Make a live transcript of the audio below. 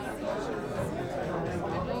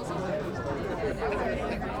Walked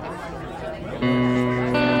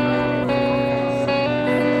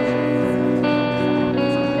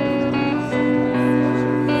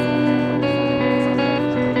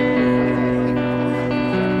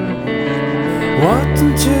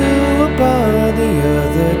into a bar the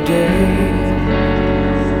other day.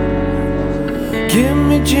 Give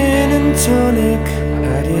me gin and tonic,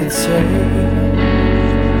 I did say.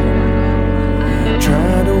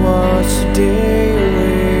 Try to wash the day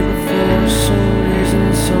away, but for some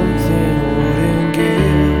reason something wouldn't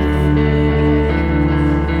give.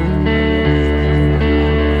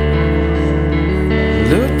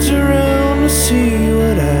 Looked around to see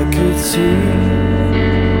what I could see.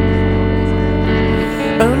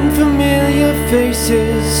 Unfamiliar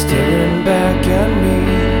faces staring back at me.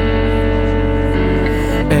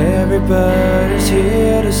 Everybody's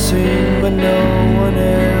here to sing, but no one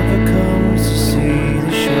ever comes to see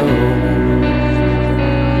the show.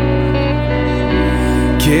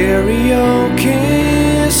 Karaoke,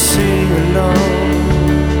 sing along.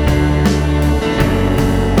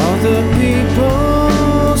 All the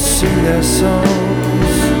people sing their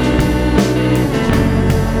songs.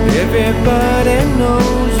 Everybody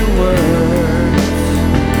knows the words,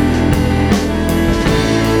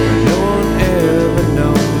 but no one ever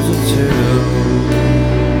knows the tune.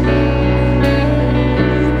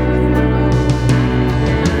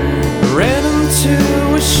 Ran into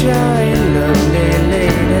a shy and lovely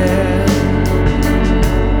lady.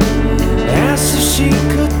 Asked if she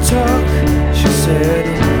could talk. She said,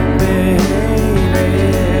 baby.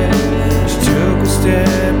 She took a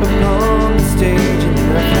step upon the stage, and in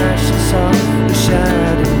a flash I saw the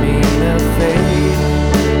shadow mean her fate.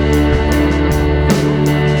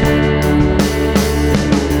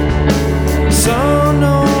 Saw an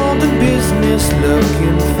old and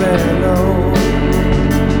business-looking fellow.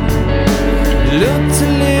 Looked a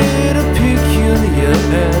little peculiar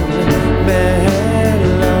and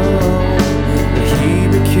mellow, but he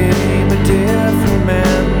became a different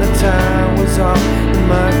man. The time was off, the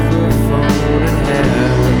microphone in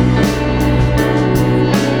hand.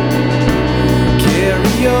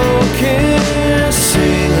 Karaoke,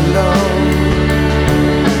 sing along.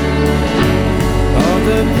 All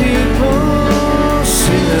the people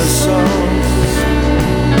sing their songs.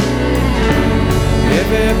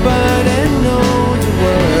 Everybody knows the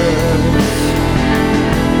words.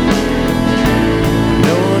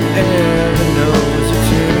 No one ever knows the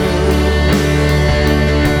tune.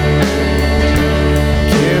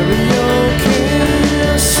 Karaoke,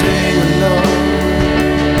 sing along.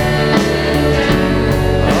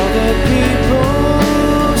 All the people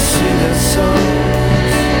sing their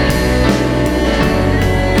songs.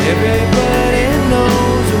 Everybody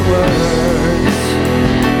knows the words.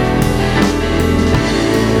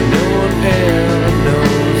 No one ever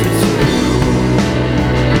knows the tune.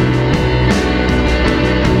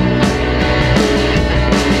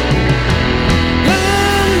 La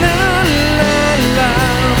la la la.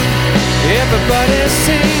 Everybody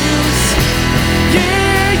sings.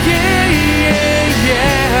 Yeah, yeah, yeah,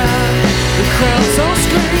 yeah. The crowds all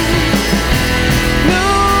scream. No,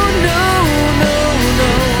 no, no,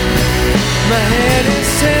 no. My head is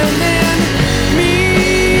telling me.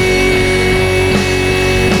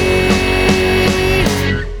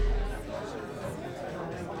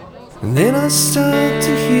 And then I start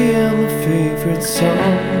to hear my favorite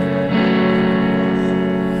song.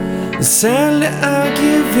 And sadly I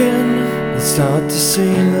give in and start to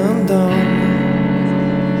sing undone.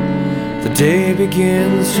 The day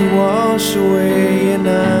begins to wash away, and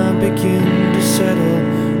I begin to settle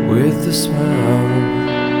with a smile.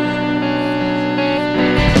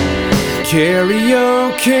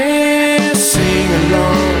 Karaoke, sing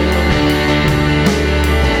along.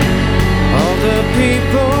 All the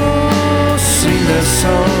people sing their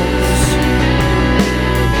songs.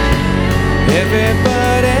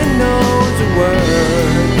 Everybody knows the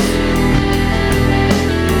words.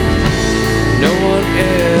 No one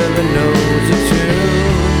ever knows the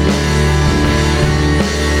tune.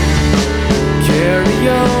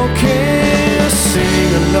 Karaoke,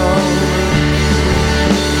 sing along.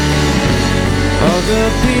 All the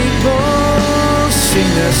people sing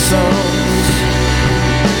their songs.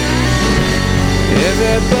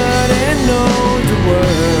 Everybody knows the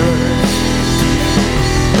words.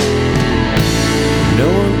 No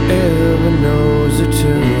one ever knows the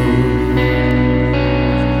tune.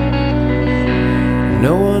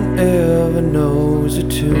 No one ever knows the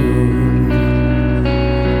tune.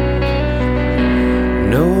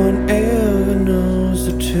 No one ever